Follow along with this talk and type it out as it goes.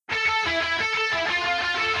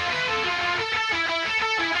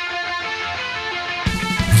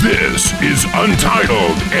This is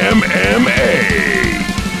Untitled MMA.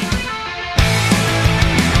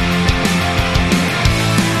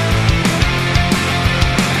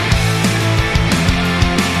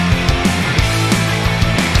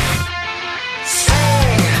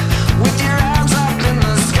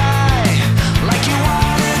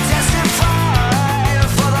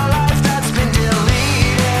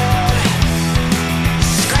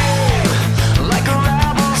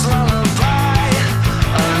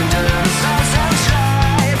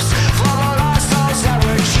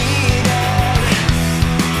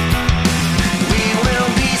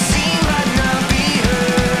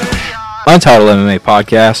 Untitled MMA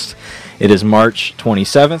podcast. It is March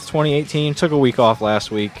 27th, 2018. Took a week off last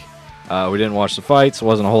week. We didn't watch the fights.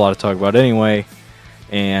 Wasn't a whole lot to talk about anyway.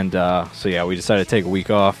 And so yeah, we decided to take a week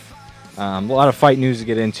off. A lot of fight news to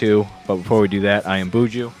get into. But before we do that, I am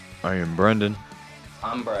Buju. I am Brendan.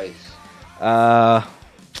 I'm Bryce.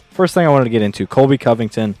 First thing I wanted to get into, Colby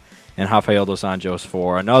Covington and Rafael dos Anjos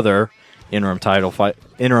for another interim title fight.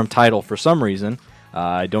 Interim title for some reason.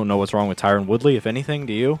 I don't know what's wrong with Tyron Woodley, if anything.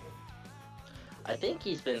 Do you? I think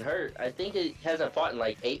he's been hurt. I think he hasn't fought in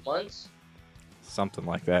like 8 months. Something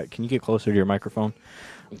like that. Can you get closer to your microphone?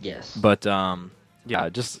 Yes. But, yeah,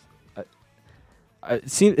 just...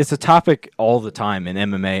 it's a topic all the time in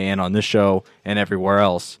MMA and on this show and everywhere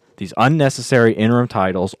else. These unnecessary interim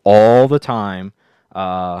titles all the time.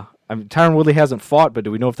 Tyron Woodley hasn't fought, but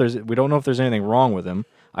we don't know if there's anything wrong with him.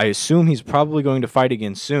 I assume he's probably going to fight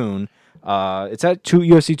again soon. It's at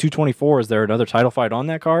UFC 224. Is there another title fight on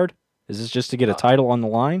that card? Is this just to get a title on the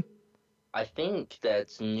line? I think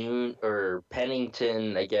that's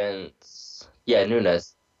Pennington against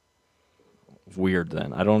Nunes. Weird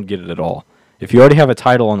then. I don't get it at all. If you already have a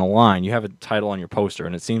title on the line, you have a title on your poster,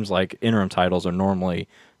 and it seems like interim titles are normally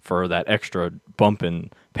for that extra bump in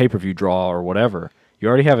pay-per-view draw or whatever. You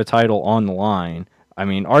already have a title on the line. I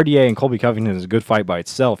mean, RDA and Colby Covington is a good fight by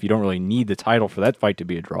itself. You don't really need the title for that fight to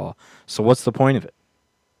be a draw. So what's the point of it?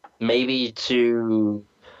 Maybe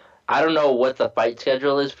I don't know what the fight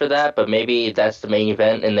schedule is for that, but maybe that's the main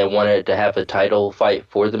event, and they wanted to have a title fight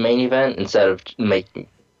for the main event instead of making...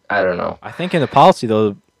 I don't know. I think in the policy,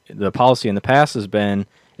 though, the policy in the past has been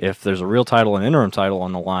if there's a real title and interim title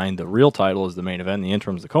on the line, the real title is the main event, and the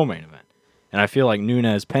interim is the co-main event. And I feel like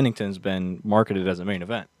Nunes-Pennington's been marketed as a main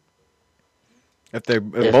event. If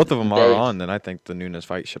both of them are on, then I think the Nunes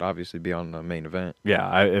fight should obviously be on the main event.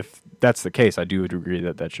 Yeah, if that's the case, I do agree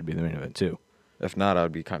that that should be the main event, too. If not, I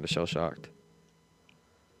would be kind of shell-shocked.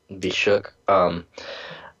 Be shook. I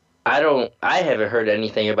haven't heard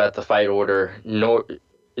anything about the fight order, nor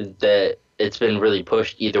that it's been really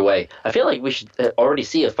pushed either way. I feel like we should already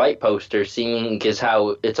see a fight poster, seeing as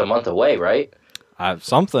how it's a month away, right?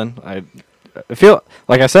 Something. I feel,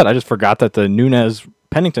 like I said, I just forgot that the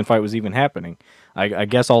Nunes-Pennington fight was even happening. I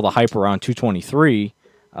guess all the hype around 223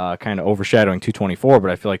 kind of overshadowing 224, but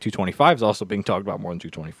I feel like 225 is also being talked about more than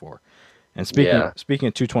 224. And speaking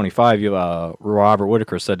of 225, Robert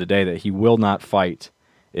Whitaker said today that he will not fight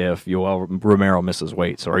if Yoel Romero misses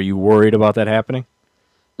weight. So are you worried about that happening?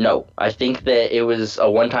 No, I think that it was a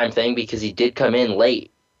one-time thing because he did come in late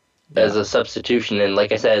as a substitution. And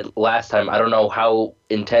like I said last time, I don't know how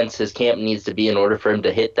intense his camp needs to be in order for him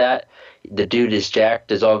to hit that. The dude is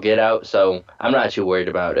jacked as all get out, so I'm not too worried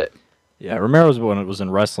about it. Yeah, Romero's was in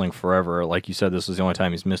wrestling forever. Like you said, this was the only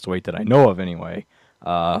time he's missed weight that I know of anyway.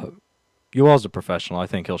 Yoel's a professional. I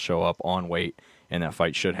think he'll show up on weight, and that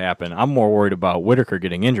fight should happen. I'm more worried about Whitaker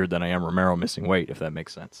getting injured than I am Romero missing weight, if that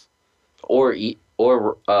makes sense. Or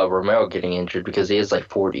Romero getting injured because he is like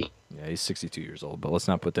 40. Yeah, he's 62 years old, but let's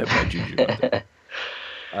not put that bad juju out there.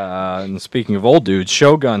 And speaking of old dudes,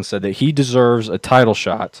 Shogun said that he deserves a title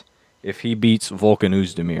shot if he beats Volkan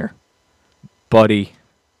Oezdemir. Buddy,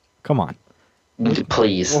 come on.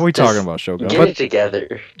 Please. What are we talking about, Shogun? Get it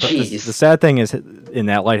together. Jeez. The sad thing is, in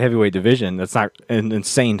that light heavyweight division, that's not an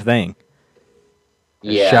insane thing.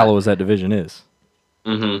 Yeah. As shallow as that division is.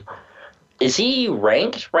 Mm-hmm. Is he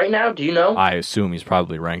ranked right now? Do you know? I assume he's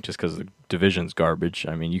probably ranked just because the division's garbage.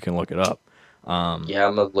 I mean, you can look it up. Yeah,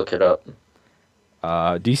 I'm going to look it up.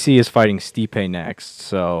 DC is fighting Stipe next,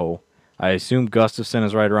 so I assume Gustafsson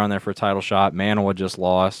is right around there for a title shot. Manoa just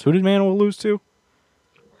lost. Who did Manoa lose to?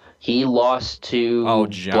 He lost to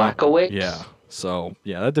Blachowicz. Yeah. So,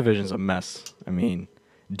 yeah, that division's a mess. I mean,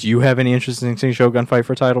 do you have any interest in seeing Shogun fight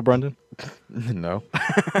for a title, Brendan? No.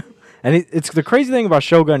 And it's the crazy thing about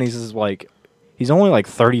Shogun is like, he's only like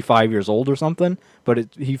 35 years old or something,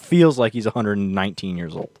 but he feels like he's 119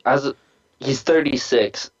 years old. He's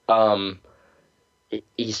 36.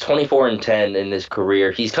 He's 24-10 in his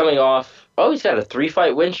career. He's coming off Oh, he's got a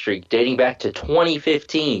 3-fight win streak dating back to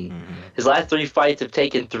 2015. Mm-hmm. His last 3 fights have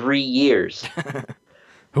taken 3 years.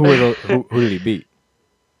 Who did he beat?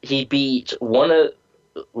 He beat one of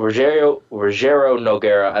Rogero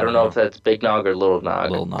Nogueira. I don't know if that's Big Nog or Little Nog.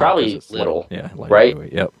 Little Nog, 'cause Probably it's Little. Yeah, light right?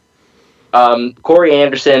 heavyweight, yep. Corey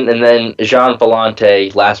Anderson, and then Jean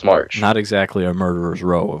Vellante last March. Not exactly a murderer's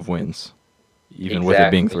row of wins, even with it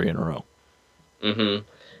being 3 in a row. Mm-hmm.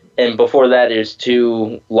 And before that is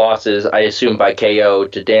 2 losses, I assume by KO,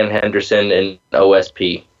 to Dan Henderson and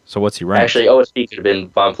OSP. So what's he ranked? Actually, OSP could have been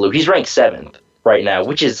Von Flue. He's ranked 7th right now,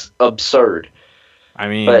 which is absurd. I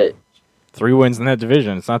mean, But 3 wins in that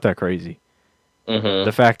division. It's not that crazy. mhm.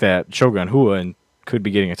 The fact that Shogun Rua could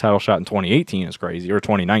be getting a title shot in 2018 is crazy, or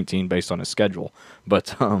 2019 based on his schedule.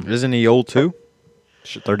 But Isn't he old too?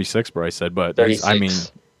 36, Bryce said. But 36. I mean,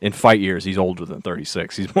 in fight years, he's older than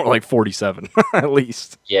 36. He's more like 47 at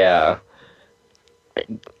least. Yeah.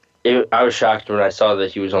 I was shocked when I saw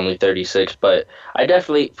that he was only 36, but I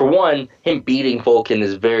definitely, for one, him beating Vulcan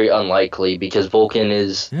is very unlikely because Vulcan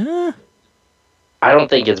is. Yeah. I don't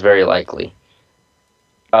think it's very likely.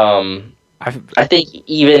 I think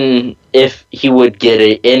even if he would get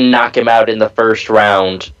it and knock him out in the first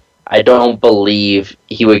round, I don't believe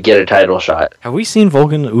he would get a title shot. Have we seen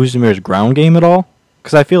Volkan Uzdemir's ground game at all?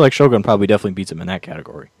 Because I feel like Shogun probably definitely beats him in that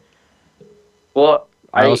category. Well,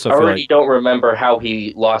 I also feel already like- don't remember how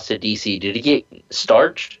he lost to DC. Did he get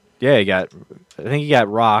starched? Yeah, I think he got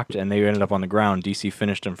rocked, and they ended up on the ground. DC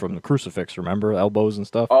finished him from the crucifix, remember? Elbows and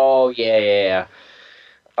stuff. Oh, yeah.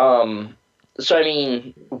 So, I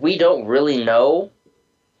mean, we don't really know.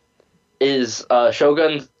 Is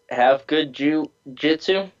Shogun have good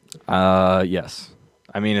jiu-jitsu? Yes.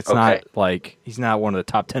 I mean, it's not like he's not one of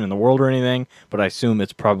the top 10 in the world or anything, but I assume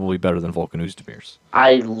it's probably better than Volkan Uzdemir's.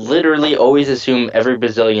 I literally always assume every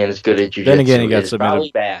Brazilian is good at jiu-jitsu. Then again, he got It's submitted.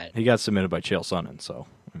 probably bad. He got submitted by Chael Sonnen, so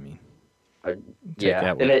I mean, take Yeah,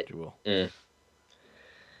 that with and what you will.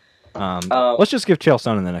 Mm. Let's just give Chael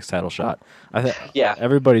Sonnen the next title shot. Yeah.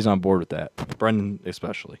 Everybody's on board with that. Brendan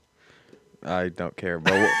especially. I don't care.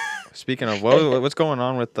 But speaking of, what's going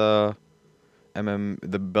on with the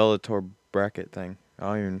the Bellator bracket thing?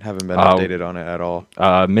 Haven't been updated on it at all.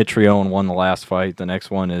 Mitrione won the last fight. The next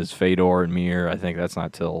one is Fedor and Mir. I think that's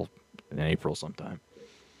not till in April sometime.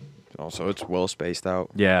 Also, it's well spaced out.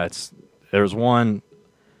 Yeah, there's one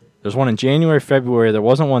in January, February. There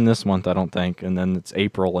wasn't one this month, I don't think, and then it's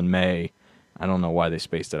April and May. I don't know why they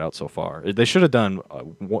spaced it out so far. They should have done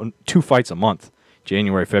 2 fights a month,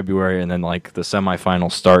 January, February, and then like the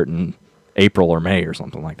semifinals start in April or May or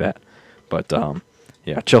something like that. But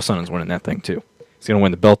yeah, Chael Sonnen's winning that thing too. He's gonna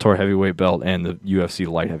win the Bellator heavyweight belt and the UFC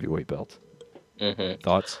light heavyweight belt. Mm-hmm.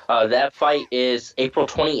 Thoughts? That fight is April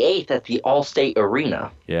 28th at the Allstate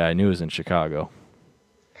Arena. Yeah, I knew it was in Chicago.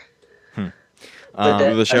 The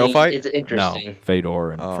Chael fight? It's No, interesting.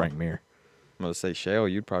 Fedor and Frank Mir. I'm gonna say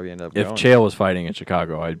Chael. You'd probably end up If going. Chael was fighting in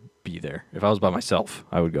Chicago, I'd be there. If I was by myself,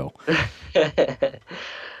 I would go.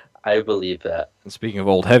 I believe that. And speaking of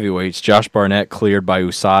old heavyweights, Josh Barnett cleared by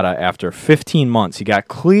USADA after 15 months. He got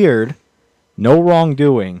cleared, no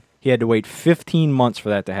wrongdoing. He had to wait 15 months for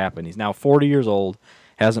that to happen. He's now 40 years old,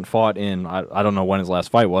 hasn't fought in, I don't know when his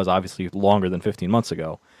last fight was, obviously longer than 15 months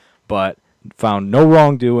ago, but found no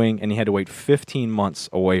wrongdoing, and he had to wait 15 months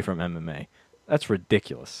away from MMA. That's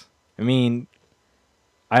ridiculous. I mean,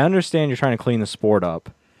 I understand you're trying to clean the sport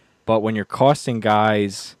up, but when you're costing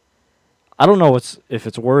guys, I don't know if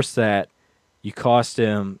it's worse that you cost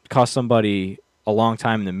somebody a long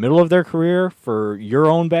time in the middle of their career for your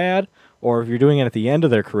own bad, or if you're doing it at the end of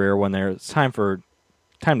their career when it's time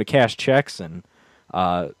to cash checks and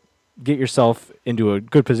get yourself into a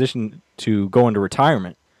good position to go into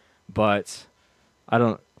retirement. But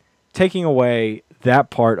taking away that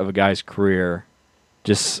part of a guy's career,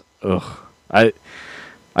 just I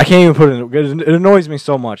can't even put it. It annoys me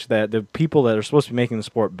so much that the people that are supposed to be making the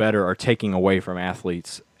sport better are taking away from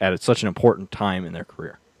athletes at such an important time in their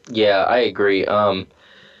career. Yeah, I agree.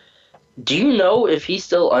 Do you know if he's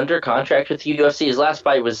still under contract with the UFC? His last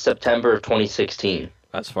fight was September of 2016.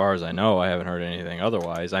 As far as I know, I haven't heard anything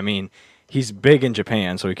otherwise. I mean, he's big in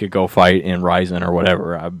Japan, so he could go fight in Ryzen or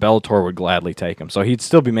whatever. Bellator would gladly take him, so he'd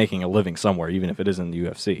still be making a living somewhere, even if it isn't the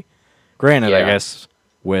UFC. Granted, I guess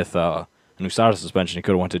with an USADA suspension, he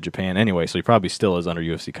could have went to Japan anyway, so he probably still is under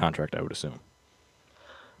UFC contract, I would assume.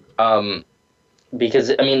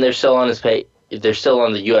 Because I mean, they're still on his page. They're still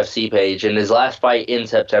on the UFC page, and his last fight in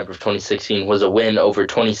September of 2016 was a win over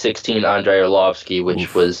 2016 Andrei Arlovsky,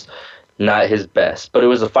 which was not his best, but it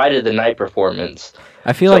was a fight of the night performance.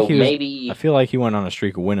 I feel So like he went on a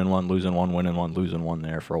streak of winning one, losing one, winning one, losing one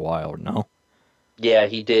there for a while. No, Yeah,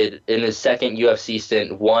 he did in his second UFC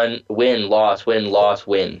stint. One win, loss, win, loss,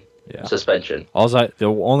 win. Yeah. Suspension. The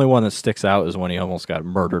only one that sticks out is when he almost got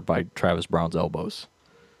murdered by Travis Brown's elbows.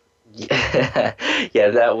 Yeah,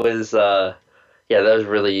 that was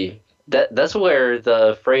really that's where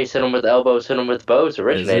the phrase "hit him with elbows, hit him with bows"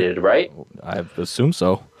 originated, right? I assume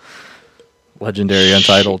so. Legendary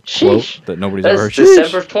Untitled Sheesh. quote that nobody's That's ever heard.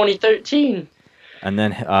 December of 2013. And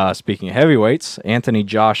then, speaking of heavyweights, Anthony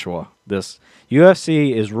Joshua. This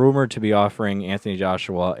UFC is rumored to be offering Anthony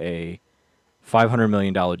Joshua a $500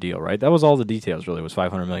 million deal, right? That was all the details, really, was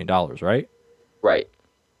 $500 million, right? Right.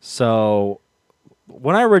 So,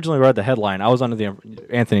 when I originally read the headline, I was under the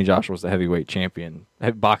Anthony Joshua was the heavyweight champion,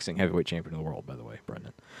 boxing heavyweight champion of the world, by the way,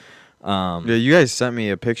 Brendan. Yeah, you guys sent me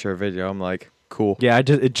a picture or video. I'm like, cool. Yeah,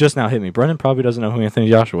 it just now hit me. Brendan probably doesn't know who Anthony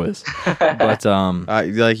Joshua is, but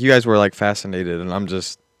like you guys were like fascinated, and I'm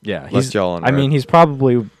just he's y'all on. I mean, he's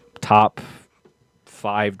probably top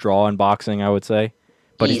 5 draw in boxing, I would say,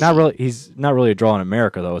 but Easy. he's not really a draw in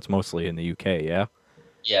America though. It's mostly in the UK. Yeah.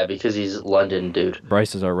 Yeah, because he's London, dude.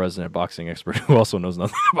 Bryce is our resident boxing expert who also knows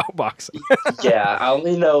nothing about boxing. Yeah, I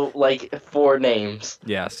only know like 4 names.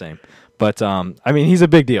 Yeah, same. But, I mean, he's a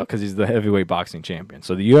big deal because he's the heavyweight boxing champion.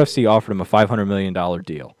 So the UFC offered him a $500 million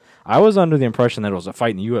deal. I was under the impression that it was a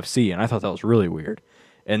fight in the UFC, and I thought that was really weird.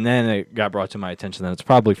 And then it got brought to my attention that it's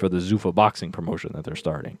probably for the Zuffa boxing promotion that they're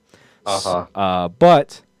starting.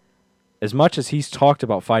 But as much as he's talked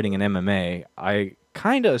about fighting in MMA, I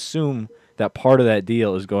kind of assume that part of that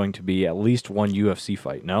deal is going to be at least one UFC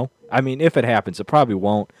fight, no? I mean, if it happens, it probably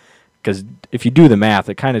won't. Because if you do the math,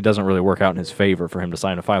 it kind of doesn't really work out in his favor for him to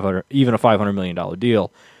sign a $500 million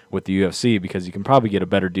deal with the UFC, because you can probably get a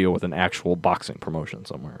better deal with an actual boxing promotion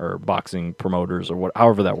somewhere, or boxing promoters, or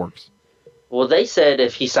however that works. Well, they said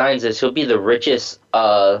if he signs this, he'll be the richest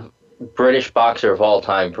British boxer of all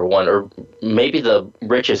time for one, or maybe the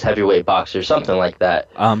richest heavyweight boxer, something like that.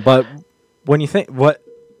 But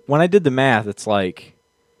when I did the math, it's like,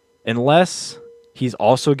 unless he's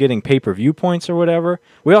also getting pay-per-view points or whatever.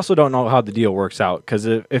 We also don't know how the deal works out, because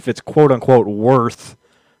if it's quote-unquote worth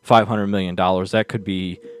 $500 million, that could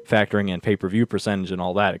be factoring in pay-per-view percentage and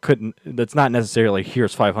all that. That's not necessarily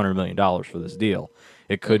here's $500 million for this deal.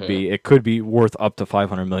 It could be worth up to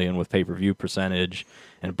 $500 million with pay-per-view percentage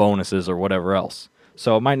and bonuses or whatever else.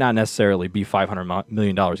 So it might not necessarily be $500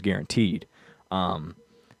 million guaranteed.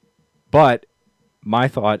 But my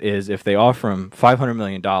thought is, if they offer him $500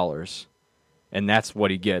 million, and that's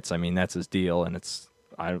what he gets. I mean, that's his deal, and it's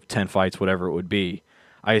 10 fights, whatever it would be.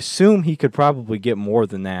 I assume he could probably get more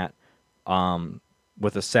than that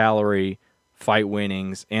with a salary, fight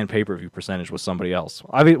winnings, and pay-per-view percentage with somebody else.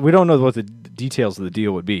 I mean, we don't know what the details of the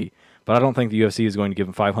deal would be, but I don't think the UFC is going to give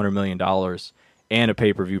him $500 million and a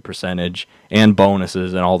pay-per-view percentage and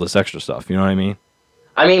bonuses and all this extra stuff. You know what I mean?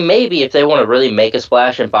 I mean, maybe if they want to really make a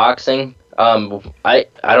splash in boxing. I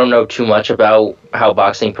don't know too much about how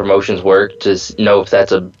boxing promotions work to know if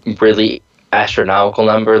that's a really astronomical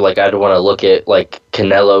number. Like, I'd want to look at like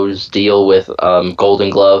Canelo's deal with Golden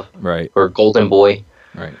Glove, right, or Golden Boy,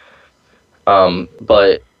 right.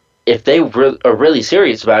 But if they are really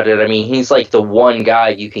serious about it, I mean, he's like the one guy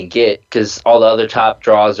you can get, because all the other top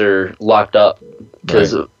draws are locked up.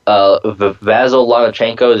 Because Vasyl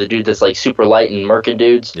Lomachenko, the dude that's like super light and murking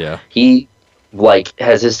dudes, he like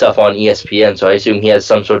has his stuff on ESPN, so I assume he has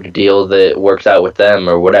some sort of deal that works out with them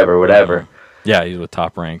or whatever. Yeah, he's with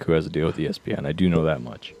Top Rank, who has a deal with ESPN. I do know that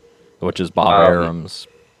much, which is Bob Arum's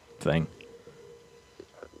thing.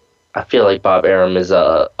 I feel like Bob Arum is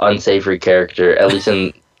a unsavory character, at least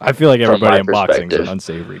in. I feel like everybody in boxing is an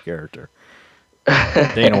unsavory character,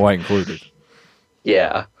 Dana White included.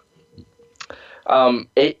 Yeah.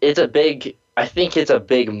 It's a big. I think it's a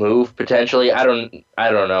big move potentially. I don't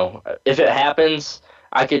know if it happens.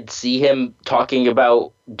 I could see him talking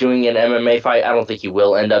about doing an MMA fight. I don't think he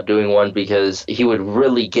will end up doing one, because he would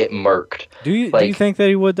really get murked. Do you think that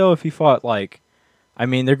he would, though, if he fought like? I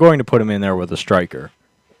mean, they're going to put him in there with a striker,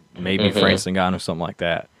 maybe Francis Ngannou or something like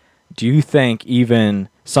that. Do you think even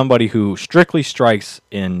somebody who strictly strikes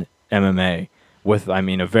in MMA with, I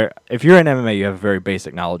mean, if you're in MMA, you have a very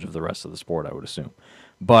basic knowledge of the rest of the sport, I would assume.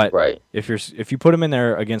 But if you put him in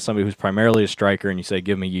there against somebody who's primarily a striker and you say,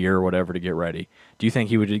 give him a year or whatever to get ready, do you think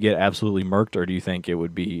he would get absolutely murked, or do you think it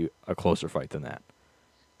would be a closer fight than that?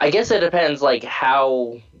 I guess it depends, like,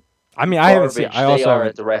 how. I mean, I haven't seen. I also are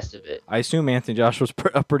at the rest of it. I assume Anthony Joshua's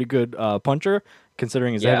a pretty good puncher,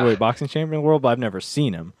 considering he's the heavyweight boxing champion of the world. But I've never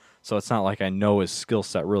seen him, so it's not like I know his skill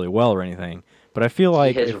set really well or anything. But I feel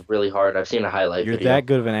like he hits if really hard. I've seen a highlight you're video. that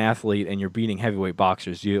good of an athlete and you're beating heavyweight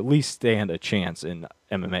boxers, you at least stand a chance in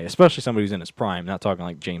MMA, especially somebody who's in his prime. Not talking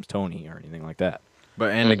like James Toney or anything like that.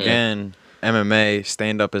 But again, MMA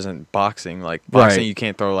stand up isn't boxing. Like Right. boxing, you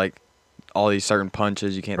can't throw like all these certain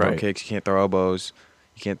punches. You can't throw Right. kicks. You can't throw elbows.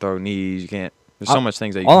 You can't throw knees. You can't. There's so much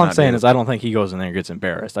things that you All I'm cannot saying do. is I don't think he goes in there and gets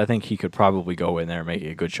embarrassed. I think he could probably go in there and make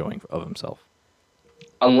a good showing of himself.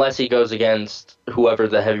 Unless he goes against whoever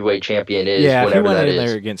the heavyweight champion is, Yeah, if he whenever went that in is.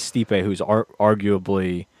 there against Stipe, who's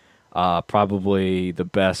arguably probably the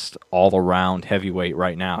best all-around heavyweight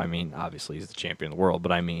right now. I mean, obviously he's the champion of the world,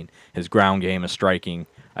 but I mean his ground game, his striking.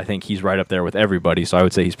 I think he's right up there with everybody. So I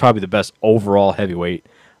would say he's probably the best overall heavyweight.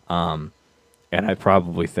 And I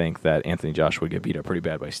probably think that Anthony Joshua would get beat up pretty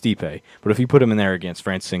bad by Stipe. But if you put him in there against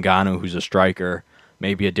Francis Ngannou, who's a striker,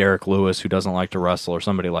 maybe a Derek Lewis who doesn't like to wrestle or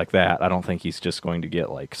somebody like that, I don't think he's just going to get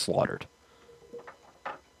like slaughtered.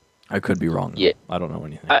 I could be wrong. Yeah. I don't know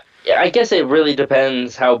anything. I guess it really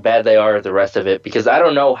depends how bad they are at the rest of it, because I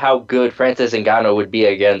don't know how good Francis Ngannou would be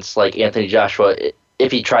against like Anthony Joshua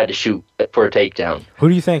if he tried to shoot for a takedown. Who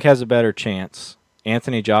do you think has a better chance?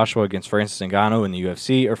 Anthony Joshua against Francis Ngannou in the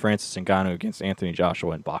UFC or Francis Ngannou against Anthony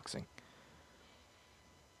Joshua in boxing?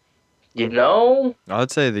 You know?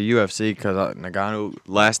 I'd say the UFC because Ngannou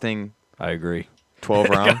lasting I agree. 12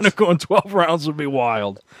 rounds. Ngannou going 12 rounds would be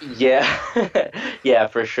wild. Yeah. Yeah,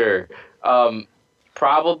 for sure.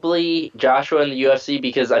 Probably Joshua in the UFC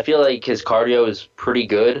because I feel like his cardio is pretty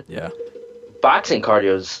good. Yeah. Boxing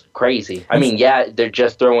cardio is crazy. I mean, yeah, they're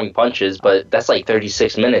just throwing punches, but that's like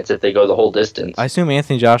 36 minutes if they go the whole distance. I assume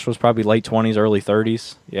Anthony Joshua's probably late 20s, early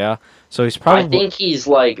 30s. Yeah. So he's probably... I think he's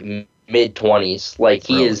like mid-20s. Like,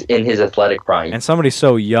 he is in his athletic prime. And somebody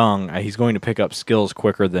so young, he's going to pick up skills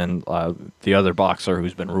quicker than the other boxer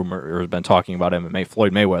who's been rumored or has been talking about MMA,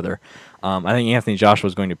 Floyd Mayweather. I think Anthony Joshua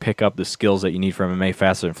is going to pick up the skills that you need for MMA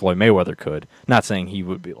faster than Floyd Mayweather could. Not saying he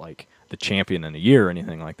would be like the champion in a year or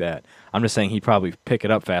anything like that. I'm just saying he'd probably pick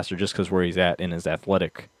it up faster just because where he's at in his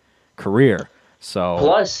athletic career. So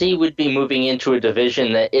plus, he would be moving into a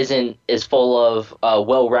division that isn't as full of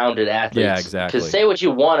well-rounded athletes. Yeah, exactly. Because say what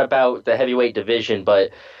you want about the heavyweight division, but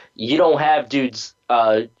you don't have dudes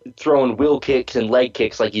throwing wheel kicks and leg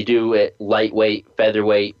kicks like you do at lightweight,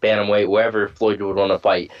 featherweight, bantamweight, wherever Floyd would want to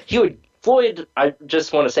fight. Floyd, I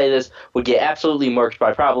just want to say this, would get absolutely murked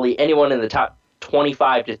by probably anyone in the top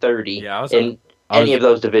 25 to 30 in any of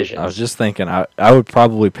those divisions. I was just thinking I would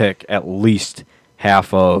probably pick at least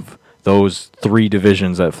half of those three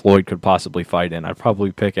divisions that Floyd could possibly fight in. I'd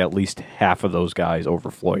probably pick at least half of those guys over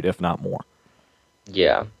Floyd, if not more.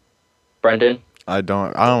 Yeah. Brendan? I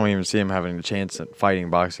don't even see him having a chance at fighting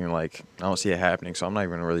boxing. Like, I don't see it happening, so I'm not even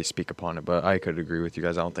going to really speak upon it. But I could agree with you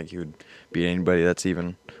guys. I don't think he would beat anybody that's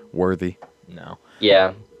even worthy. No.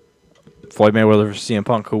 Yeah. Floyd Mayweather versus CM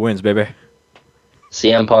Punk. Who wins, baby?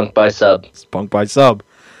 CM Punk by sub. It's Punk by sub.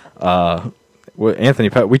 Anthony,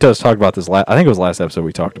 we just talked about this. I think it was last episode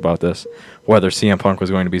we talked about this, whether CM Punk was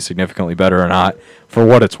going to be significantly better or not. For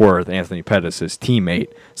what it's worth, Anthony Pettis, his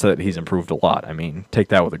teammate, said that he's improved a lot. I mean, take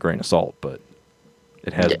that with a grain of salt, but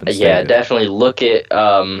it has been stated. Yeah, definitely look at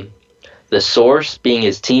the source being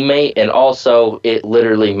his teammate, and also it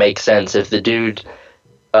literally makes sense if the dude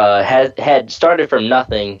had started from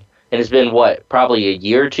nothing, and it's been, probably a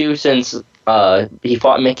year or two since he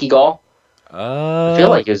fought Mickey Gall? I feel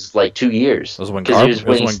like it was like 2 years. It was when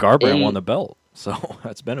Garbrandt won the belt, so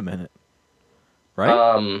that's been a minute.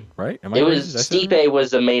 Right? Right? It was Stipe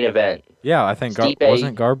was the main event. Yeah, I think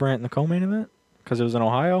wasn't Garbrandt in the co-main event? Because it was in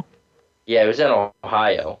Ohio? Yeah, it was in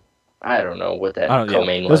Ohio. I don't know what that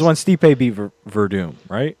co-main was. It was when Stipe beat Verdum,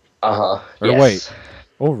 right? Uh-huh. Or yes.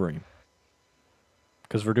 wait, Overeem.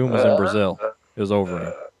 Because Verdum was in Brazil. It was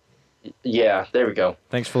Overeem. Yeah, there we go.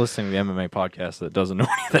 Thanks for listening to the MMA podcast that doesn't know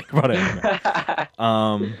anything about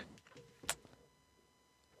MMA.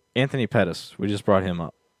 Anthony Pettis, we just brought him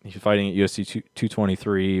up. He's fighting at UFC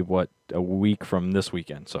 223, a week from this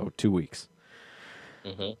weekend, so 2 weeks.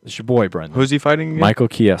 Mm-hmm. It's your boy, Brendan. Who's he fighting again? Michael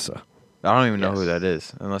Chiesa. I don't even know who that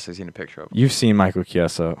is, unless I've seen a picture of him. You've seen Michael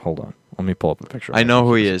Chiesa. Hold on. Let me pull up the picture. I know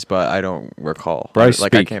who he is, but I don't recall. Bryce, I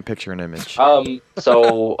speak. can't picture an image.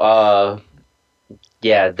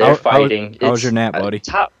 Yeah, they're fighting. How was your nap, buddy?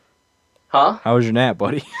 Huh? How was your nap,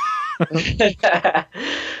 buddy?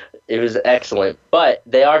 It was excellent. But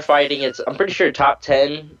they are fighting. I'm pretty sure top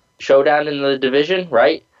 10 showdown in the division,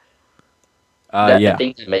 right? Yeah. I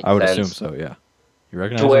think that makes I would sense. assume so, yeah. You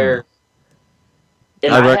recognize to where, him?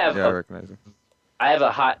 And I recognize him. I have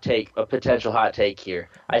a potential hot take here.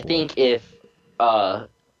 I think if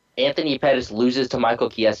Anthony Pettis loses to Michael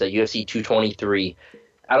Chiesa, UFC 223,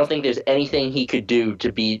 I don't think there's anything he could do to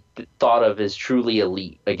be thought of as truly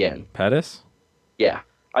elite again. Pettis? Yeah.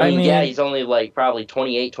 I mean, yeah, he's only like probably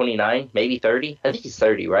 28, 29, maybe 30. I think he's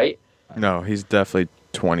 30, right? No, he's definitely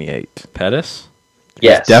 28. Pettis?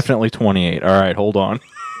 Yes. He's definitely 28. All right, hold on.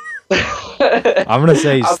 I'm going to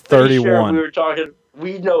say he's I'm pretty 31. sure we were talking.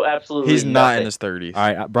 We know absolutely He's not nothing. in his 30s.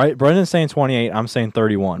 All right, Brendan's saying 28. I'm saying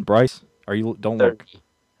 31. Bryce, don't 30. look.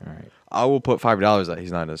 All right. I will put $5 that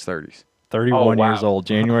he's not in his 30s. 31 Oh, wow. years old,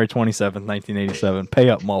 January 27th, 1987. Pay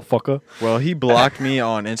up, motherfucker. Well, he blocked me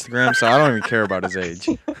on Instagram, so I don't even care about his age.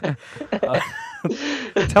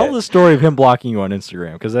 Tell the story of him blocking you on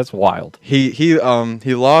Instagram, because that's wild. He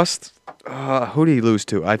lost. Who did he lose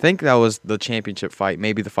to? I think that was the championship fight,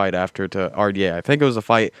 maybe the fight after to RDA. I think it was the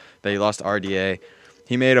fight that he lost to RDA.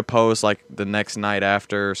 He made a post like the next night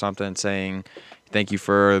after or something saying, "Thank you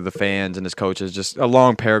for the fans and his coaches." Just a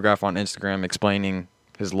long paragraph on Instagram explaining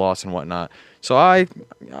his loss and whatnot. So I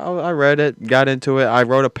read it, got into it. I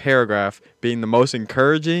wrote a paragraph being the most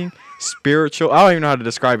encouraging, spiritual. I don't even know how to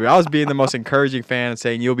describe it. I was being the most encouraging fan and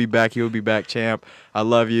saying, you'll be back, champ. I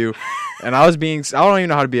love you. And I don't even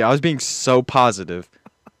know how to be. I was being so positive.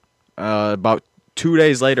 About 2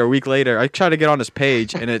 days later, a week later, I try to get on his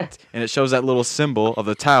page and it shows that little symbol of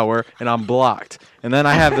the tower and I'm blocked. And then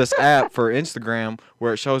I have this app for Instagram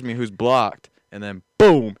where it shows me who's blocked. And then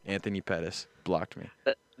boom, Anthony Pettis blocked me.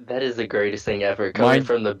 That is the greatest thing ever, coming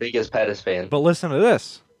from the biggest Pettis fan. But listen to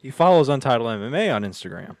this. He follows Untitled MMA on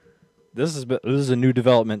Instagram. This is a new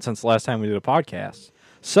development since the last time we did a podcast.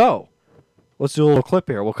 So, let's do a little clip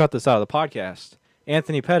here. We'll cut this out of the podcast.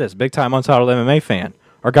 Anthony Pettis, big-time Untitled MMA fan.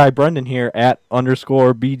 Our guy Brendan here at _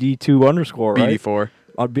 BD2 _ right? BD4.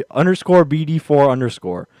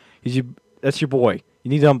 _BD4 _ That's your boy. You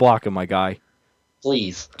need to unblock him, my guy.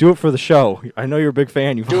 Please. Do it for the show. I know you're a big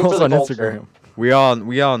fan. You follow us on Instagram. We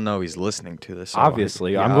all know he's listening to this. So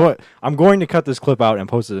Obviously. yeah. I'm going to cut this clip out and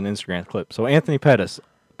post it as an Instagram clip. So Anthony Pettis,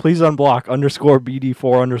 please unblock _BD4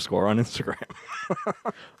 _ on Instagram.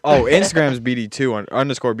 Oh, Instagram's BD2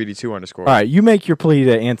 _BD2 All right, you make your plea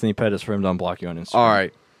to Anthony Pettis for him to unblock you on Instagram. All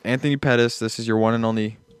right, Anthony Pettis, this is your one and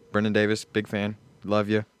only Brendan Davis, big fan, love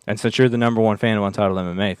you. And since you're the #1 fan of Untitled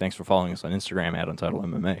MMA, thanks for following us on Instagram at Untitled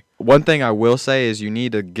MMA. One thing I will say is you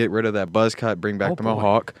need to get rid of that buzz cut, bring back the boy.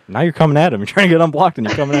 mohawk. Now you're coming at him. You're trying to get unblocked and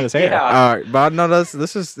you're coming at his hair. Yeah. All right, but no, this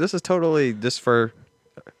is totally just for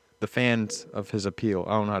the fans of his appeal.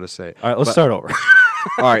 I don't know how to say it. All right, let's start over.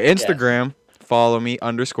 All right, Instagram, follow me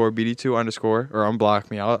 _BD2 _ or unblock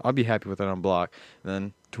me. I'll be happy with an unblock. And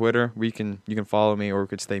then Twitter, you can follow me, or we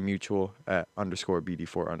could stay mutual at _BD4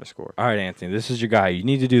 _ All right, Anthony, this is your guy. You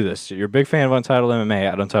need to do this. You're a big fan of Untitled MMA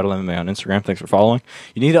at Untitled MMA on Instagram. Thanks for following.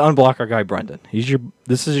 You need to unblock our guy Brendan.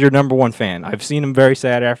 This is your #1 fan. I've seen him very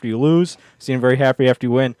sad after you lose. Seen him very happy after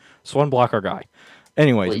you win. So unblock our guy.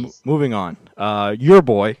 Anyways, moving on. Your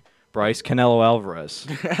boy Bryce Canelo Alvarez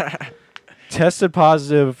tested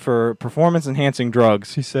positive for performance-enhancing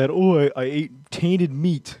drugs. He said, "Oh, I ate tainted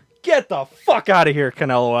meat." Get the fuck out of here,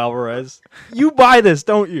 Canelo Alvarez. You buy this,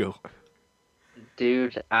 don't you?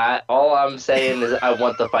 Dude, all I'm saying is I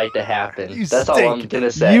want the fight to happen. You That's stink. all I'm going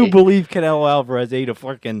to say. You believe Canelo Alvarez ate a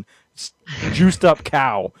fucking juiced-up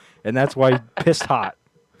cow, and that's why he pissed hot.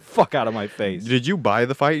 Fuck out of my face. Did you buy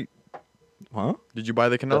the fight? Huh? Did you buy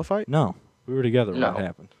the Canelo fight? No. We were together when No. it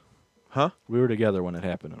happened. Huh? We were together when it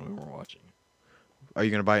happened, and we were watching. Are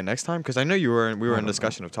you gonna buy it next time? Because I know we were in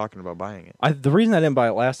discussion of talking about buying it. The reason I didn't buy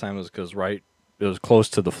it last time was because, it was close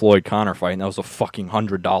to the Floyd Conor fight, and that was a fucking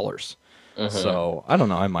 $100. So, I don't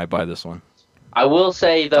know. I might buy this one. I will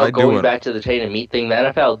say, though, I do going want- back to the tainted meat thing, the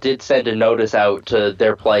NFL did send a notice out to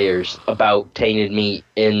their players about tainted meat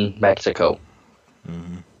in Mexico.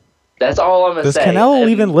 That's all I'm going to Does say. Canelo And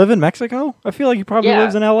even live in Mexico? I feel like he probably Yeah.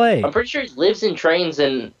 lives in L.A. I'm pretty sure he lives and trains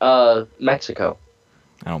in Mexico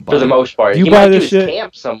I don't buy for the it. most part. You He buy might do this his shit?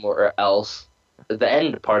 camp somewhere else. The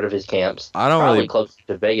end part of his camps. I don't probably really- closer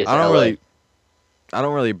to Vegas. I don't LA.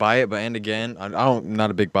 really buy it, but and again, I'm not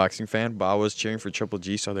a big boxing fan, but I was cheering for Triple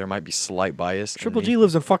G, so there might be slight bias. in Triple me. G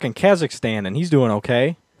lives in fucking Kazakhstan, and he's doing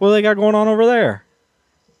okay. What do they got going on over there?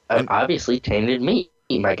 Obviously, tainted meat,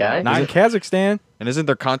 my guy. Not in Kazakhstan. And isn't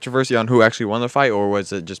there controversy on who actually won the fight, or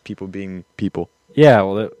was it just people being people? Yeah,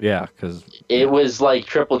 well, because It was like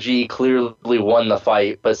Triple G clearly won the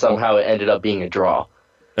fight, but somehow it ended up being a draw.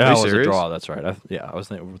 that you was a serious? draw. That's right. I was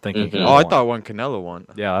thinking. Mhm. Canelo Oh, I won. thought one Canelo won.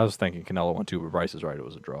 Yeah, I was thinking Canelo won too, but Bryce is right. It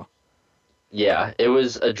was a draw. Yeah, it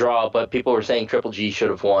was a draw, but people were saying Triple G should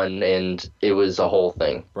have won, and it was a whole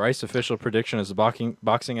thing. Bryce, official prediction as a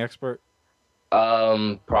boxing expert.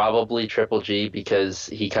 Probably Triple G because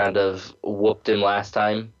he kind of whooped him last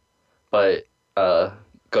time, but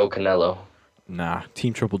go Canelo. Nah,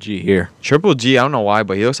 Team Triple G here. Triple G, I don't know why,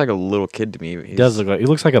 but he looks like a little kid to me. He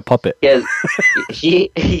looks like a puppet. He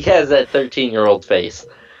has that 13-year-old face.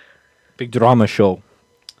 Big drama show.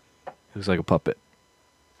 He looks like a puppet.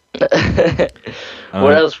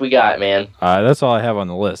 What else we got, man? That's all I have on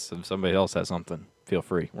the list. If somebody else has something, feel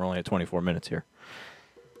free. We're only at 24 minutes here.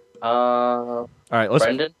 All right,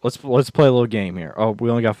 Brendan? let's play a little game here. Oh, we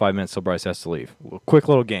only got 5 minutes, so Bryce has to leave. Quick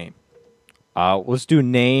little game. Let's do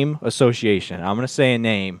name association. I'm gonna say a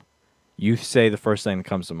name. You say the first thing that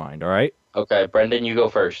comes to mind. All right? Okay, Brendan, you go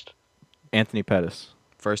first. Anthony Pettis.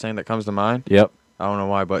 First thing that comes to mind? Yep. I don't know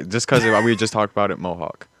why, but just because we just talked about it,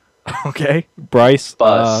 Mohawk. Okay. Bryce.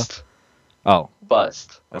 Bust.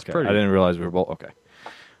 Bust. That's Okay. pretty. I didn't realize we were both. Okay.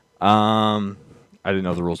 I didn't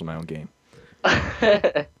know the rules of my own game.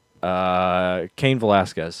 Cain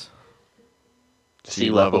Velasquez.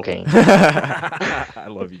 C-level Kane. I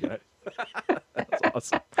love you guys.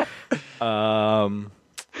 That's awesome.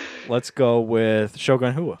 Let's go with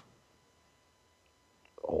Shogun Hua.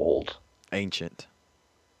 Old. Ancient.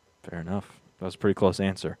 Fair enough. That was a pretty close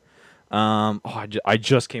answer. I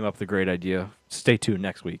just came up with a great idea. Stay tuned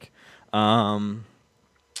next week. Let's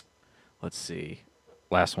see.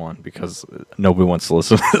 Last one, because nobody wants to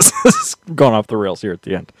listen to this. This is going off the rails here at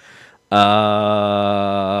the end.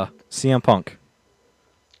 CM Punk.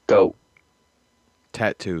 Go.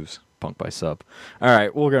 Tattoos. Punk by sub. All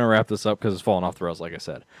right, we're going to wrap this up because it's falling off the rails, like I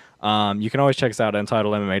said. You can always check us out at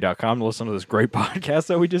UntitledMMA.com to listen to this great podcast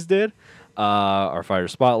that we just did. Our fighter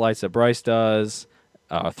spotlights that Bryce does,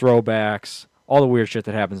 throwbacks, all the weird shit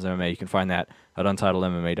that happens in MMA. You can find that at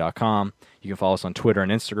UntitledMMA.com. You can follow us on Twitter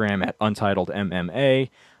and Instagram at UntitledMMA.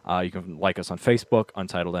 You can like us on Facebook,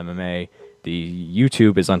 Untitled MMA. The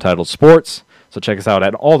YouTube is Untitled Sports. So check us out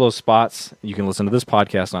at all those spots. You can listen to this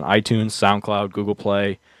podcast on iTunes, SoundCloud, Google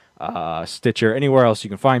Play, Stitcher, anywhere else you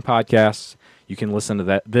can find podcasts. You can listen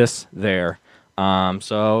to this there.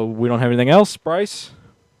 So we don't have anything else, Bryce?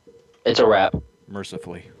 It's a wrap.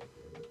 Mercifully.